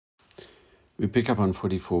We pick up on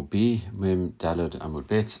 44b, Mem Dalad Amud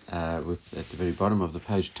Bet, with at the very bottom of the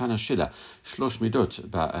page, Tana Shila, Shlosh Midot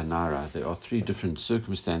Nara. There are three different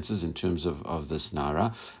circumstances in terms of this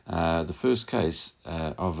Nara. The first case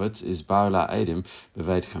of it is Baala Edim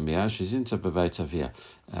Beveit Chamia, Shizinta Beveit Avia.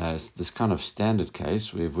 This kind of standard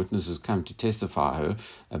case where witnesses come to testify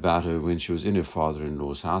about her when she was in her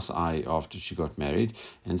father-in-law's house, i.e. after she got married,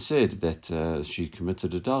 and said that she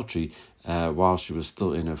committed adultery while she was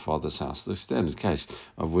still in her father's house. The standard case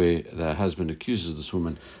of where the husband accuses this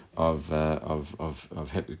woman of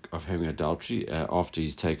having adultery after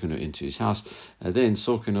he's taken her into his house. Then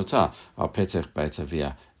sorkinota al petech beit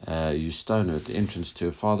avia. You stone her at the entrance to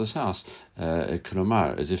her father's house,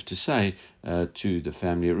 kolomar, as if to say to the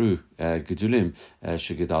family, Ru gedulim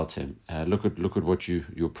shegedaltem. Look at what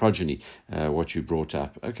your progeny, what you brought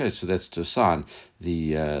up. Okay, so that's to assign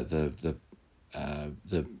the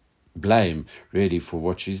blame really for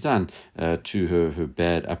what she's done to her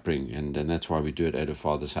bad upbringing, and that's why we do it at her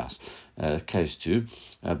father's house. Case 2,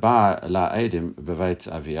 Ba la Adim beveit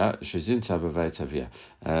avia shezinta beveit avia.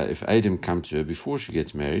 If Adam come to her before she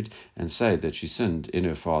gets married and say that she sinned in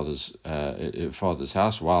her father's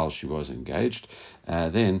house while she was engaged,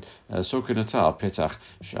 then sokinata petach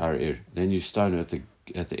sharir. Then you stone her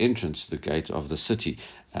at the entrance to the gate of the city.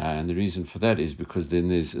 And the reason for that is because then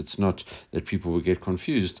it's not that people will get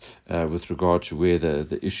confused with regard to where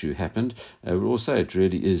the issue happened. We'll all say it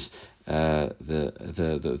really is her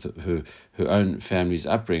own family's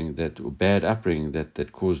upbringing, bad upbringing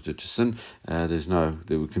that caused her to sin. There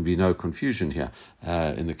can be no confusion here.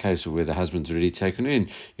 In the case of where the husband's already taken her in,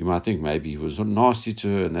 you might think maybe he was nasty to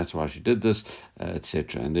her and that's why she did this,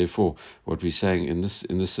 etc. And therefore, what we're saying in this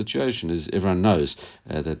situation is everyone knows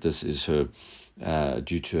that this is her.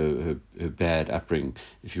 Due to her bad upbringing,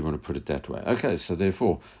 if you want to put it that way. Okay, so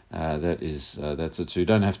therefore, that's it. So you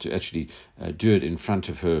don't have to actually do it in front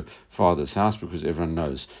of her father's house because everyone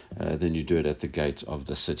knows. Then you do it at the gate of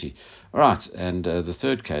the city. All right, and the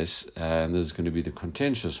third case, and this is going to be the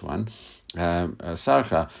contentious one.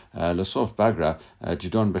 Sarka Lasof Bagra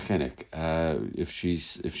Jidon Bechenek. If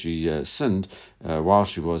she sinned while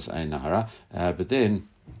she was a Nara, but then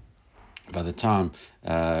by the time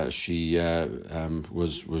she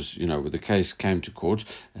was the case came to court,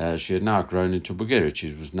 she had now grown into bogeret.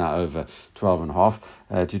 She was now over 12 and a half.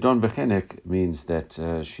 Tidon Bechenek means that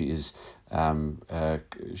she is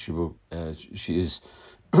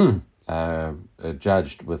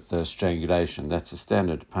judged with strangulation. That's a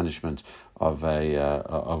standard punishment of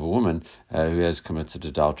a woman who has committed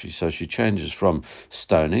adultery. So she changes from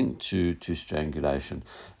stoning to strangulation.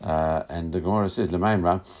 And the Gemara says,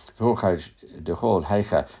 "Lemaimra, the whole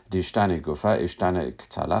heicha dishtane gufa ishtane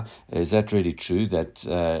ktala." Is that really true? That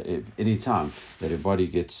if any time that her body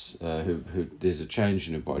gets, there's a change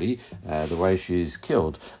in her body, the way she is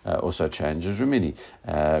killed also changes. Rumini,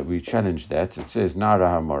 we challenge that. It says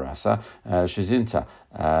Nara Morasa Shizinta,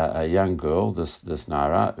 a young girl, this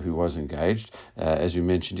Nara who was engaged. As we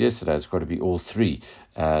mentioned yesterday, it's got to be all three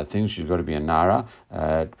things. She's got to be a Nara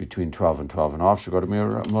between 12 and 12 and a half. She's got to be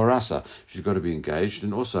a Morasa. She's got to be engaged,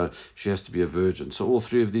 and also she has to be a virgin. So all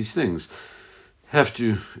three of these things have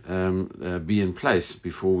to be in place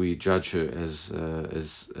before we judge her as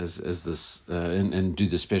this and do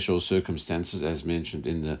the special circumstances as mentioned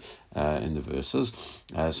in the verses.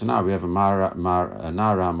 So now we have a Nara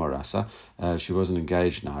Morasa. She was an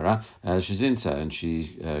engaged Nara. She's into and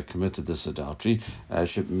she committed this adultery.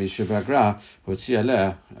 Mishabagra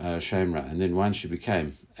Hotzialeh Shemra, and then once she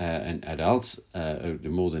became an adult,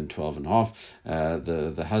 more than 12 and a half,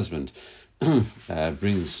 the husband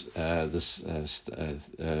brings this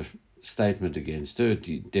statement against her,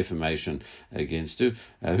 defamation against her.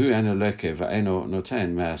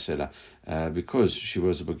 Because she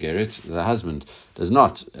was a bogeret, the husband does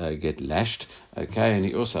not get lashed, okay, and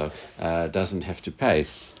he also doesn't have to pay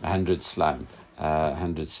 100 slime.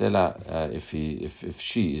 100 selah if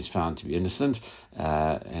she is found to be innocent,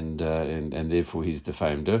 and therefore he's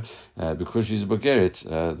defamed her because she's a bogeret.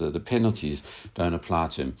 The penalties don't apply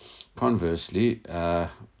to him. Conversely,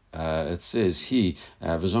 it says he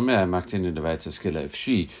if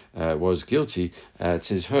she was guilty, it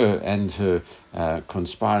says her and her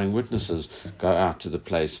conspiring witnesses go out to the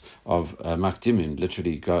place of makdimin,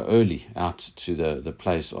 literally go early out to the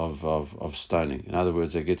place of stoning. In other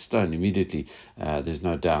words, they get stoned immediately. There's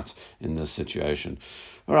no doubt in this situation.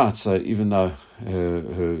 All right, so even though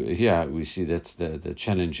here we see that's the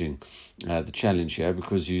challenge here,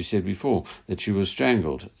 because you said before that she was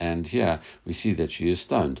strangled, and here we see that she is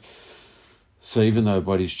stoned. So even though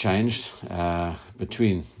body's changed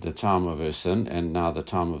between the time of her sin and now the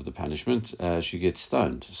time of the punishment, she gets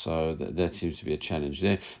stoned. So that seems to be a challenge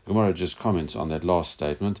there. Gemara just comments on that last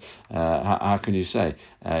statement. How can you say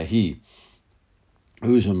he? How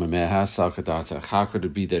could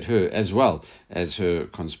it be that her, as well as her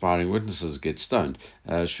conspiring witnesses, get stoned?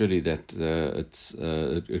 Surely that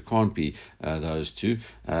it can't be those two,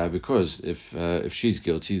 because if she's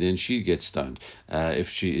guilty, then she gets stoned. If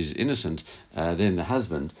she is innocent, then the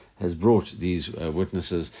husband has brought these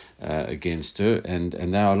witnesses against her, and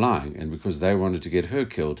they are lying. And because they wanted to get her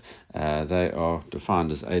killed, they are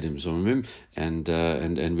defined as Eidim Zomim, and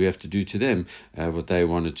we have to do to them what they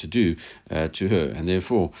wanted to do to her. And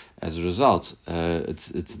therefore, as a result,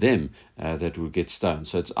 it's them that will get stoned.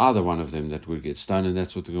 So it's either one of them that will get stoned, and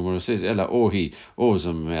that's what the Gemara says. Ella or he, or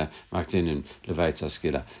some Maktenim Levait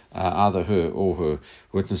Askila. Either her or her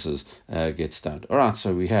witnesses get stoned. All right,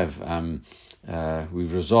 so we have.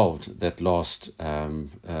 We've resolved that last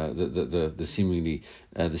the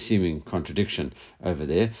seeming contradiction over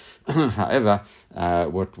there. However,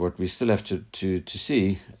 what we still have to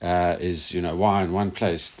see is, why in one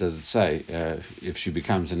place does it say if she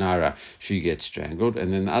becomes a naira she gets strangled,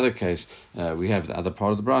 and in the other case we have the other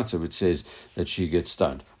part of the brayta which says that she gets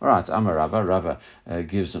stoned. All right, Amar Rava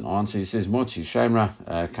gives an answer. He says Motzi Shemra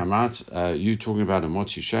Kamrat. You talking about a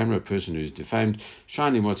Motzi Shemra, a person who's defamed.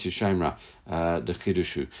 Shani Motzi Shemra. The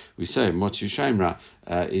chidushu. We say Motzi Shemra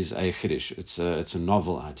is a chidush. It's a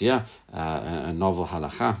novel idea, a novel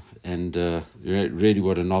halacha, and really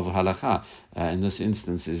what a novel halacha in this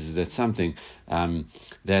instance is that something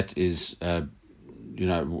that is.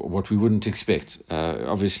 What we wouldn't expect.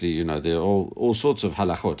 Obviously, there are all sorts of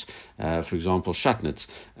halachot. For example, shatnetz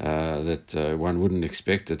that one wouldn't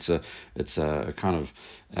expect. It's a kind of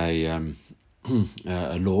a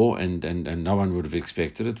law, and no one would have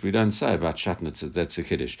expected it. We don't say about shatnetz that's a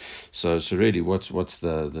kiddush. So really, what's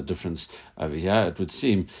the difference over here? It would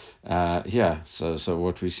seem here. So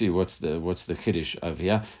what we see, what's the kiddush over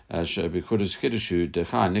here? Because kiddushu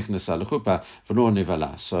decha nichnas alachupa v'lo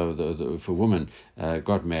nevala. So if a woman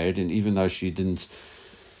got married, and even though she didn't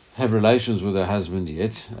have relations with her husband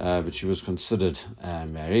yet, but she was considered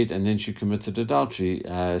married, and then she committed adultery.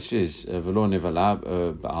 She says,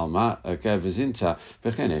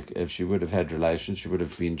 if she would have had relations, she would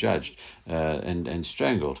have been judged and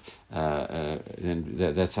strangled. And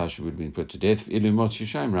that's how she would have been put to death. And here,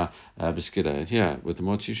 with the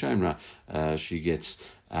Motzi Shemra, she gets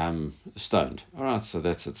stoned. All right, so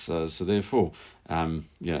that's it. So therefore,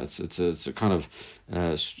 it's a kind of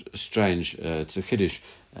strange. It's a kiddush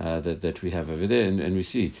that we have over there, and we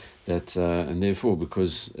see that, and therefore,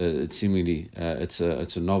 because it's seemingly it's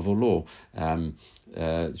a novel law.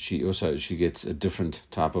 She gets a different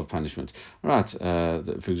type of punishment. Right.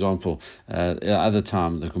 For example, other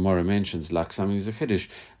time the Gemara mentions like something is a chiddush.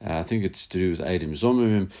 I think it's to do with Eidim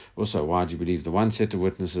Zomimim. Also, why do you believe the one set of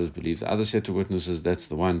witnesses, believe the other set of witnesses? That's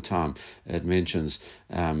the one time it mentions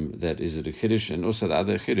that is it a chiddush, and also the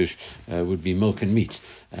other chiddush would be milk and meat.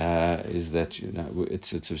 Is that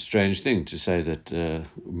it's a strange thing to say that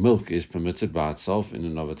milk is permitted by itself in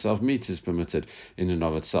and of itself, meat is permitted in and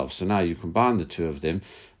of itself. So now you combine the two of them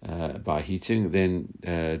by heating, then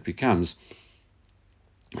it becomes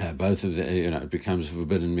both of the it becomes a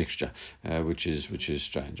forbidden mixture, which is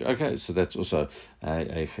strange. Okay, so that's also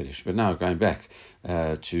a chiddush. But now going back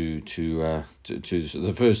to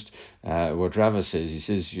the first, what Rava says, he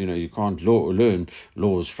says you can't learn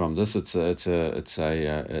laws from this. It's a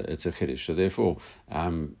chiddush. So therefore,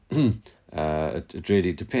 it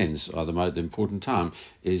really depends. The important time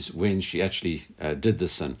is when she actually did the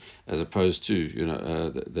sin, as opposed to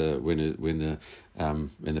when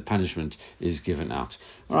the punishment is given out.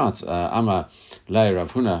 All right. Ama lei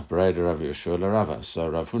Rav Huna b'reida Rav Yeshua Rava. So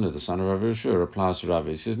Rav Huna, the son of Rav Yeshua, replies to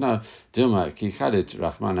Rava. He says, "No, Dilma ki chadit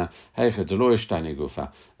Rachmana heicha delo ishtani gufa."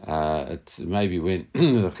 It's maybe when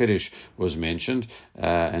the chiddush was mentioned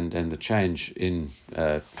and the change in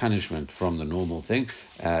punishment from the normal thing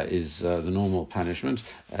is the normal punishment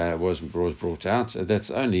was brought out. That's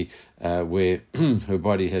only where her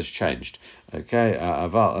body has changed. Okay,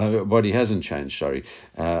 her body hasn't changed. Sorry,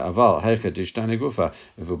 aval heicha dishtane gufa.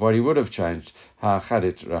 If her body would have changed, ha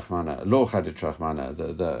chadit rachmana, lo chadit rachmana.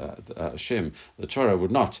 The Hashem, the Torah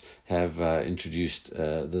would not have introduced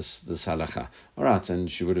this halacha. All right,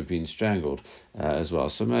 and she would have been strangled as well.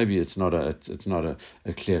 So maybe it's not a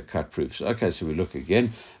clear cut proof. So, okay, so we look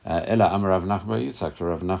again. Ella Amar Rav Nachman Yitzchak.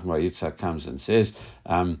 Rav Nachman Yitzchak comes and says,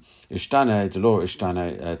 Ishtane delo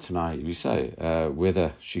ishtane tanahi. We say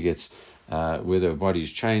whether she gets whether her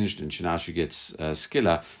body's changed and she gets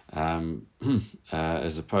skilla,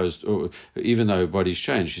 as opposed, or even though her body's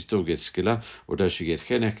changed, she still gets skilla, or does she get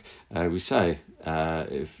chenek? We say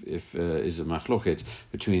if is a machloket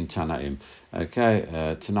between Tanaim. Okay,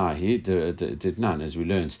 Tanahi did none, as we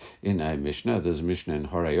learned in a Mishnah. There's a Mishnah in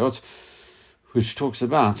Horayot which talks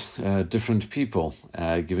about different people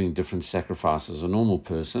giving different sacrifices. A normal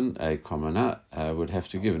person, a commoner, would have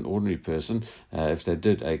to give. An ordinary person, if they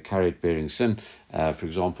did a karet-bearing sin, for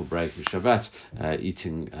example, breaking Shabbat,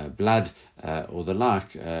 eating blood, or the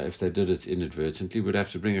like, if they did it inadvertently, would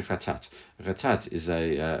have to bring a chatat. A chatat is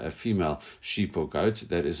a female sheep or goat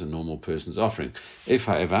that is a normal person's offering. If,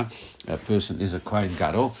 however, a person is a Kohen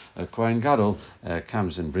Gadol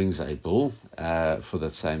comes and brings a bull for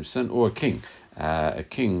that same sin, or a king. A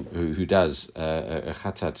king who does a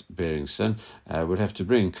chatat bearing sin would have to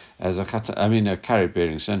bring as a chatat. I mean, a karet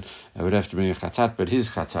bearing sin would have to bring a chatat, but his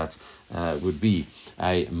chatat would be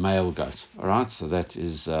a male goat. All right, so that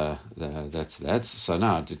is that's that. So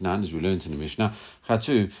now, Ditnan, as we learned in the Mishnah,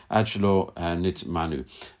 chatu adshelo nit manu.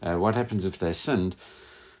 What happens if they sinned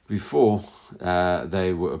before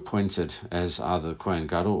they were appointed as either the Kohen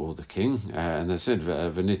Gadol or the king, and they said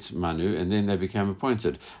v'nit manu, and then they became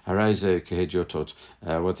appointed. Harayze kehedyotot.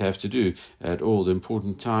 What they have to do at all the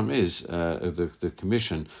important time is the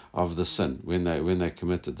commission of the sin when they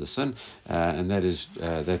committed the sin, and that is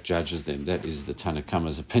that judges them. That is the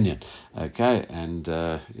Tanakama's opinion. Okay, and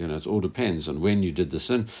it all depends on when you did the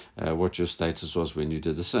sin, what your status was when you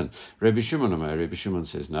did the sin. Rabbi Shimon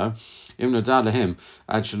says no. Im nodar lahem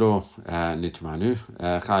ad shelo nitmanu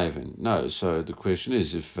chayavin. No. So the question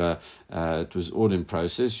is, if it was all in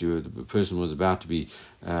process, the person was about to be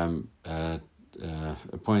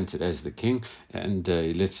appointed as the king, and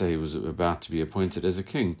let's say he was about to be appointed as a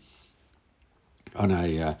king on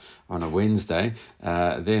a Wednesday,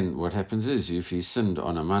 then what happens is, if he sinned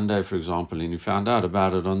on a Monday, for example, and he found out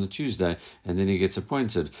about it on the Tuesday, and then he gets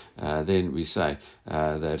appointed, then we say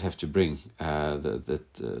they'd have to bring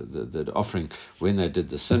the offering when they did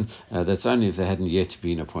the sin. That's only if they hadn't yet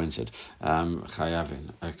been appointed.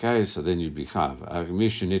 Chayavin. Okay, so then you'd be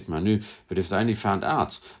chayav. Manu. But if they only found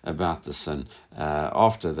out about the sin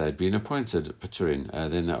after they'd been appointed paturin,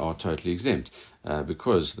 then they are totally exempt.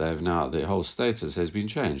 Because they've now, their whole status has been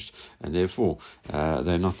changed, and therefore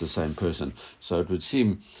they're not the same person. So it would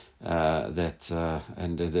seem that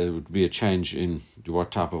and there would be a change in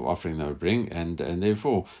what type of offering they would bring, and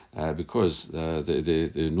therefore because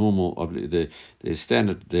the normal the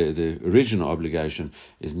standard the original obligation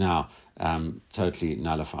is now totally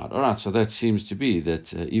nullified. All right, so that seems to be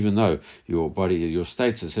that even though your body, your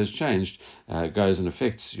status has changed, goes and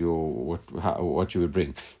affects what you would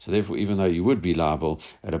bring. So therefore, even though you would be liable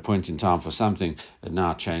at a point in time for something, it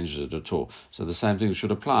now changes it at all. So the same thing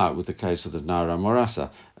should apply with the case of the Nara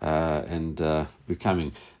Morasa and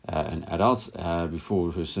becoming an adult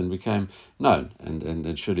before her sin became known,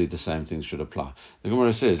 and surely the same thing should apply. The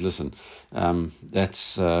Gemara says, listen,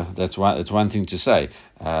 that's why it's one thing to say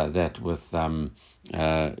that with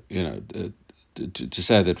to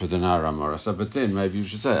say that with an Aram or so, but then maybe you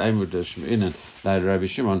should say Amud Shminan later Rabbi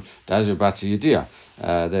Shimon Dazu Bati Yedia.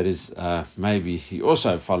 That is, maybe he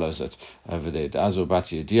also follows it over there. Dazu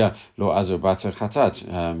Bati Yedia lo Azu Bati Chatat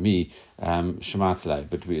mi Shematle.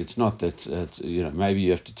 But it's not that maybe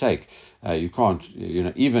you have to take. You can't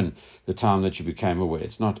even the time that you became aware.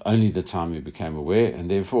 It's not only the time you became aware, and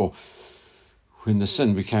therefore, when the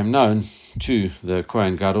sin became known to the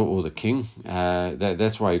Kohen Gadol or the king,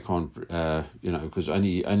 that's why you can't, because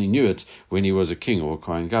only knew it when he was a king or a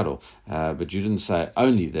Kohen Gadol. But you didn't say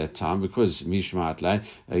only that time, because Mishmaat Lei,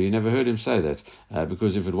 you never heard him say that.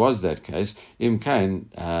 Because if it was that case, Im Kain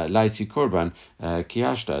Laiti Korban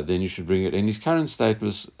Kiashta, then you should bring it in his current state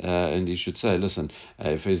was, and you should say, listen,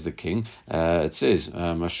 if he's the king, it says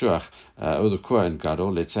Mashuach or the Kohen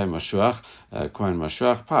Gadol, let's say Mashuach, Kohen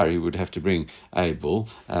Mashuach Par, he would have to bring a bull,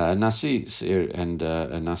 Nasi, and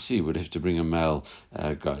a Nasi would have to bring a male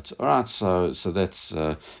goat. All right, so that's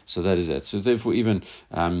that is it. So therefore, even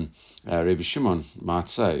Rabbi Shimon might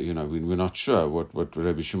say, we're not sure what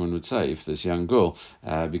Rabbi Shimon would say if this young girl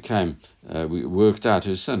we worked out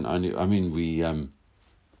her sin.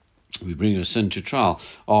 We bring her sin to trial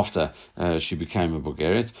after she became a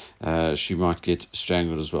bogeret, she might get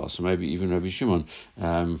strangled as well. So maybe even Rabbi Shimon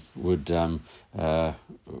would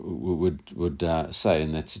say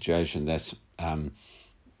in that situation that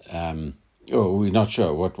we're not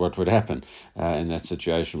sure what would happen in that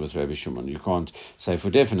situation with Rabbi Shimon. You can't say for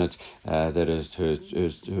definite that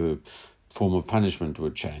her form of punishment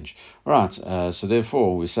would change. All right, so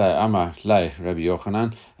therefore we say Amar le Rabbi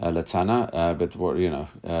Yochanan latana, but what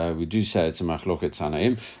we do say it's a machloket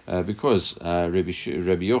tanaim because Rabbi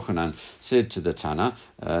Yochanan said to the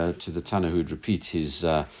Tana who'd repeat his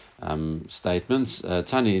statements,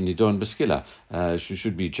 Tani nidon beskila, she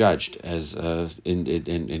should be judged as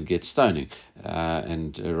in get stoning,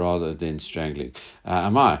 and rather than strangling.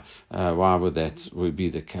 Amai, why would that be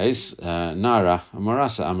the case? Nara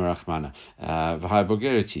morasa amarachmana v'hai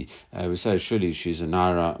bogereti. We say surely she's a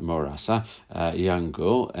nara morasa, a young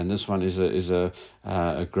girl, and this one is a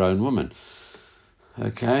grown woman.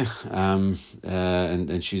 Okay,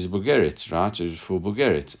 and she's a bogeret, right? She's full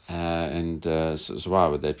bogeret, and so why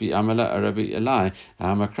would that be? Amala Arabi Eli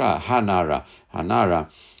Hamakra Hanara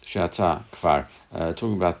Shata Kvar.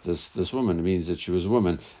 Talking about this woman means that she was a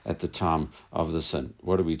woman at the time of the sin.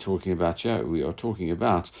 What are we talking about here? We are talking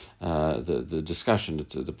about the discussion,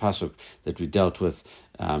 the pasuk that we dealt with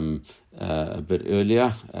a bit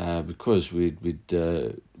earlier, because we'd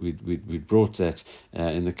brought that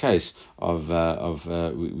in the case of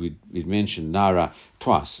we'd mentioned Nara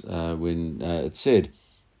twice when it said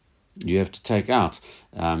you have to take out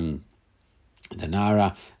the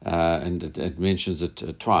Nara, and it mentions it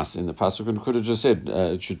twice in the pasuk, and could have just said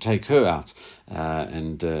it should take her out,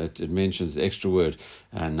 and it mentions the extra word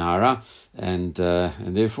Nara, and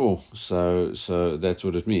therefore, so that's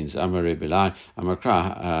what it means. Amar Bilai,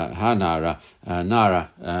 Amakra Ha Nara Nara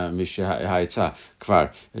Mishahaita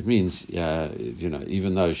Kvar. It means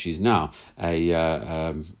even though she's now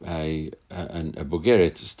a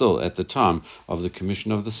bogeret, still at the time of the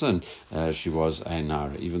commission of the sin, she was a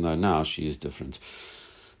Nara, even though now she is different.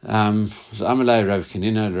 So Amalei Rav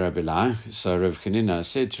Kanina Rabilai. So Rav Kanina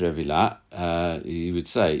said to Ravilai, he would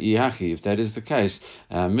say, Ihachi, if that is the case,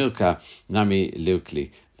 Milka Nami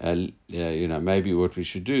Liukli. Maybe what we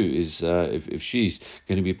should do is if she's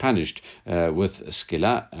going to be punished with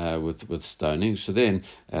skila, with stoning, so then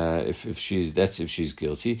if she's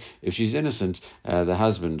guilty. If she's innocent, the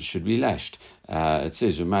husband should be lashed. It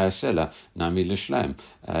says umayasela nami lishlam.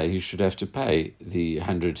 He should have to pay the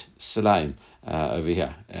 100 salaim over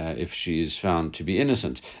here if she is found to be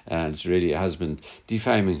innocent, and it's really a husband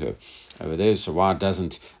defaming her over there. So why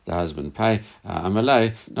doesn't the husband pay?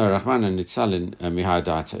 Amalei no Rahman and Nitzalin mihai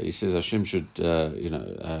data. He says Hashem should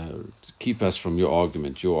keep us from your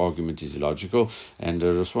argument. Your argument is illogical. And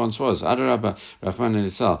the response was Adarabba Rahman and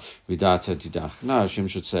Nitzal vidata didach. No, Hashem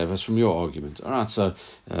should save us from your argument. All right, so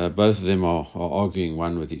both of them are arguing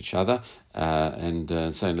one with each other. And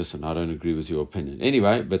saying, listen, I don't agree with your opinion.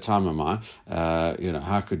 Anyway, but time am I?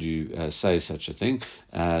 How could you say such a thing?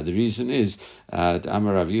 The reason is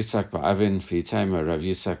Amar Rav Yitzchak ba'avin v'yitayma Rav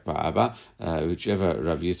Yitzchak ba'aba, whichever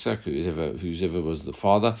Rav Yitzchak, whoever was the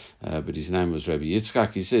father, but his name was Rabbi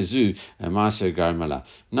Yitzchak. He says, Zu ma'aser garmala.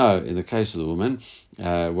 No, in the case of the woman,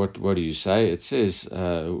 what do you say? It says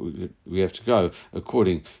we have to go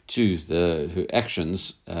according to her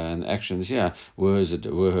actions, and the actions here were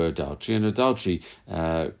her adultery, and adultery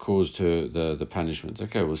caused her the punishment.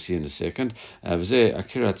 Okay, we'll see in a second. And this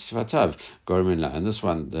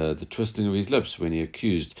one, the twisting of his lips when he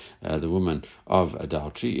accused the woman of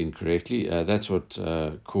adultery incorrectly, that's what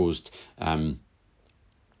caused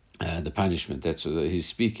the punishment. That's his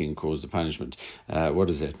speaking caused the punishment. What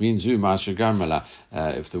does that mean?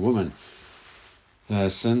 If the woman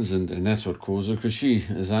sins, and that's what caused her, because she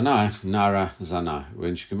zanai, nara zanai.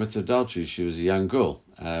 When she committed adultery, she was a young girl.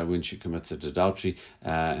 When she committed adultery,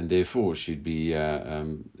 and therefore she'd be,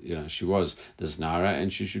 she was this nara,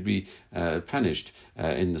 and she should be punished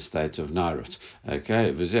in the state of narut.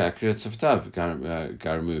 Okay,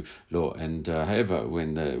 garmu law. And however,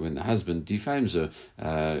 when the husband defames her,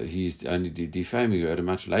 he's only defaming her at a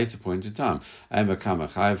much later point in time. He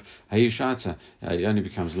only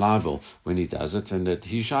becomes liable when he does it, and that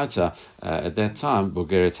he shaita at that time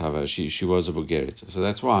bogeret hava. She was a bogeret. So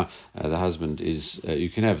that's why the husband is. You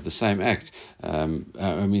can have the same act.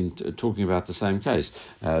 Talking about the same case,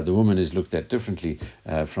 the woman is looked at differently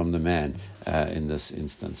from the man in this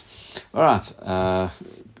instance. All right.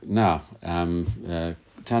 Now, Tana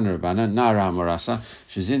Rabbana, Nara Morasa,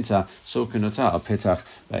 Shizinta, Sokinota, Petach,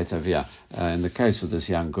 Beitavia. In the case of this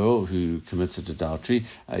young girl who committed adultery,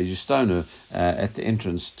 you stone her at the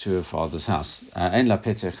entrance to her father's house. Ein la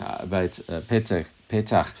Petach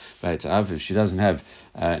Beit Av. If she doesn't have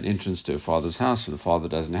an entrance to her father's house, so the father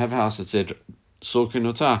doesn't have a house, etc.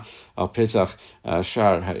 Sokinota, Al Petach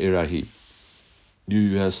Shar Ha'irahi.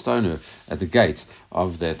 You stone her at the gate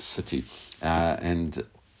of that city. And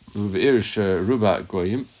Ruba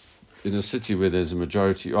Goyim, in a city where there's a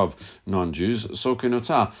majority of non-Jews,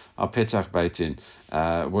 Sokinota al Petach Beitin.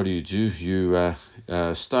 What do? You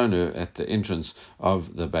stone her at the entrance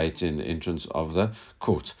of the Beitin, the entrance of the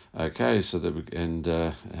court. Okay, so that and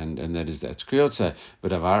that is that. Kiyotze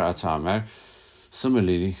b'davar atamer.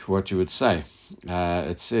 Similarly, what you would say,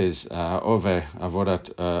 it says, over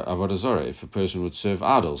avodah zorah, if a person would serve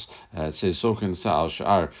idols, it says, sokin sa'al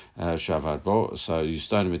sha'ar shavad bo, so you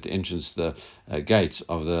stone him at the entrance, the gate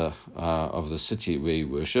of the city where he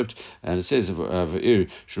worshipped, and it says, v'ir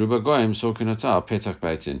shruba goyim sokin atah petach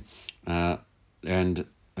beitin, and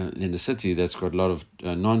in the city that's got a lot of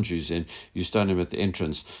non-Jews in, you stone him at the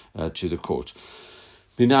entrance to the court.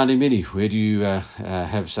 Binali Mini, where do you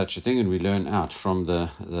have such a thing? And we learn out from the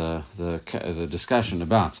discussion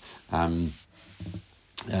about the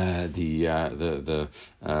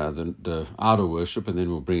idol worship, and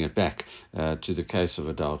then we'll bring it back to the case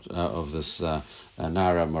of this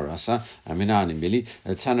Nara Morasa. Aminani Mili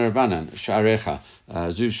Tanarabanan Sharecha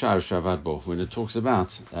Zu Shar Shavadbo. When it talks about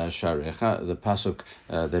Sharecha, the pasuk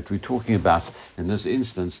that we're talking about in this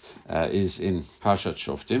instance is in Parshat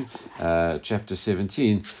Shoftim, chapter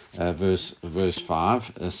 17, verse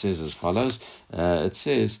 5. Says as follows. It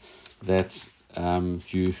says that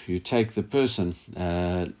you take the person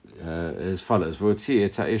as follows. You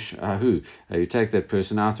take that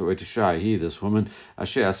person out, or this woman,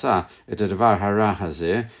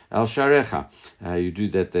 you do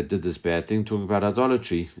that did this bad thing, talking about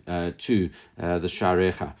idolatry, to the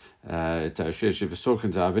sharecha. Right,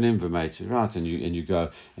 and you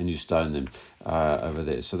go and you stone them over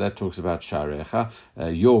there. So that talks about sharecha,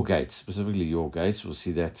 your gates, specifically your gates. We'll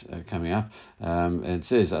see that coming up. And it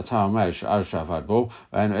says, maybe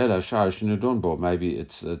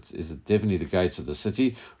is it definitely the gates of the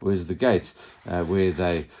city, or is it the gates where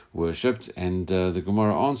they worshipped? And the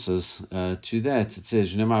Gemara answers to that. It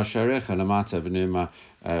says, sharecha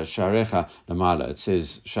lamala. It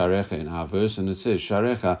says sharecha in our verse, and it says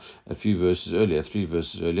sharecha a few verses earlier, 3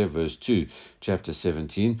 verses earlier, verse 2, chapter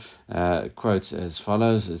 17, quotes as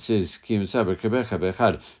follows. It says,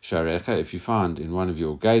 sharecha, if you find in one of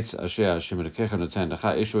your gates a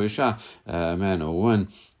man or woman,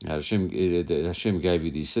 Hashem gave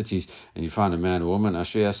you these cities, and you find a man or woman,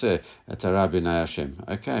 okay,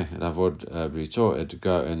 lavod brito, to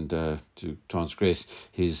go and to transgress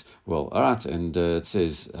his will. All right, and it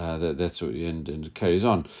says that's what, and it carries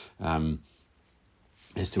on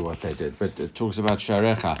as to what they did. But it talks about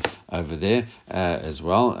sharecha over there as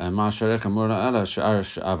well. So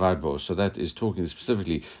that is talking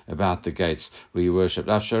specifically about the gates where you worshipped.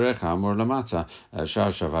 It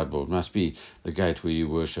must be the gate where you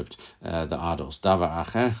worshipped the idols.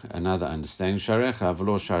 Another understanding,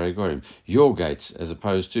 your gates, as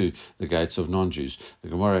opposed to the gates of non-Jews. The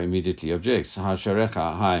Gemara immediately objects.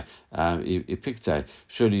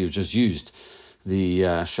 Surely you've just used the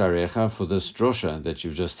sharecha for this drosha that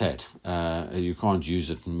you've just had. You can't use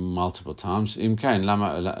it multiple times. Imkain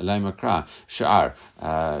lama kra sha'ar.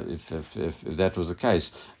 If that was the case,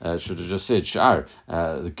 should have just said sha'ar,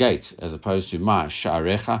 the gate, as opposed to ma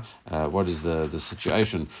sharecha. What is the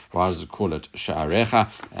situation? Why does it call it sharecha?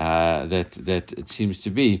 That it seems to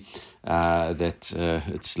be that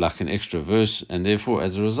it's like an extra verse, and therefore,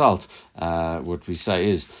 as a result, what we say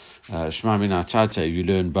is Shema min atate, you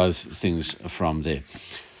learn both things from there.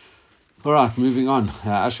 All right, moving on.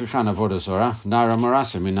 Ashkechan avodah zorah, Nara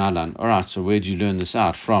Morasa minalan. All right, so where do you learn this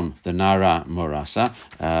out from? The Nara Morasa.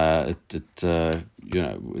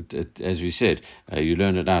 As we said, you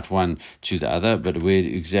learn it out one to the other, but where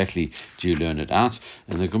exactly do you learn it out?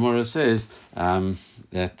 And the Gemara says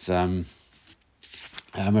that.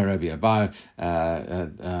 Rabbi Abai,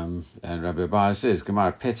 and Rabbi Abai says,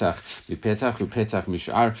 Gemar petach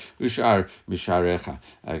mishar misharecha.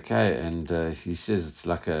 Okay, and he says it's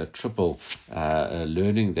like a triple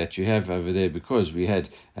learning that you have over there, because we had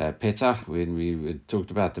petach when we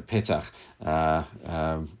talked about the petach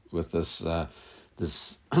with this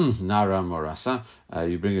Nara Morasa.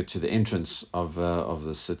 You bring it to the entrance of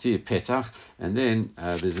the city, petach, and then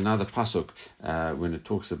there's another pasuk when it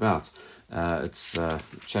talks about. It's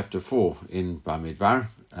chapter 4 in Bamidbar,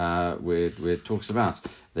 where it talks about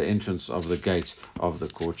the entrance of the gate of the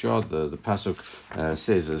courtyard. The pasuk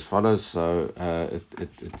says as follows. So it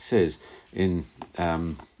says in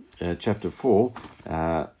chapter 4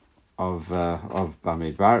 of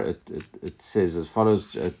Bamidbar, it says as follows.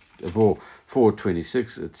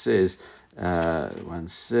 4:26. It says, one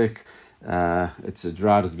sec. It's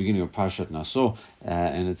right at the beginning of Parshat Naso,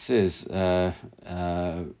 and it says, et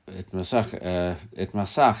masach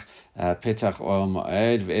petach oil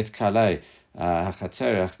ma'ed ve'et kalei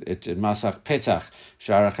HaChatzer, it Masach Petach,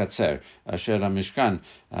 Shara HaChatzer, Asher HaMishkan,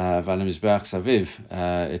 Valemizbeach Saviv,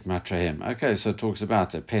 it Matrahem. Okay, so it talks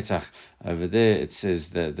about a Petach over there. It says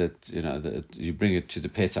that you bring it to the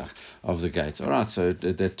Petach of the gate. All right, so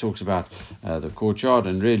that talks about the courtyard,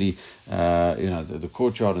 and really, the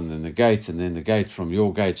courtyard, and then the gate, and then the gate from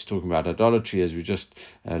your gates, talking about idolatry, as we just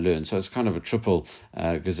learned. So it's kind of a triple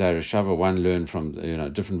Gezerah Shava. One learn from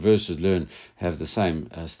different verses, have the same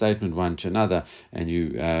statement one to another, and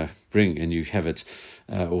you bring and you have it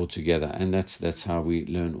all together, and that's how we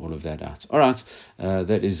learn all of that out. All right,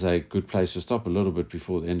 that is a good place to stop, a little bit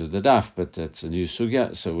before the end of the daf, but that's a new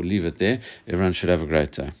sugya, so we'll leave it there. Everyone should have a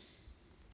great day.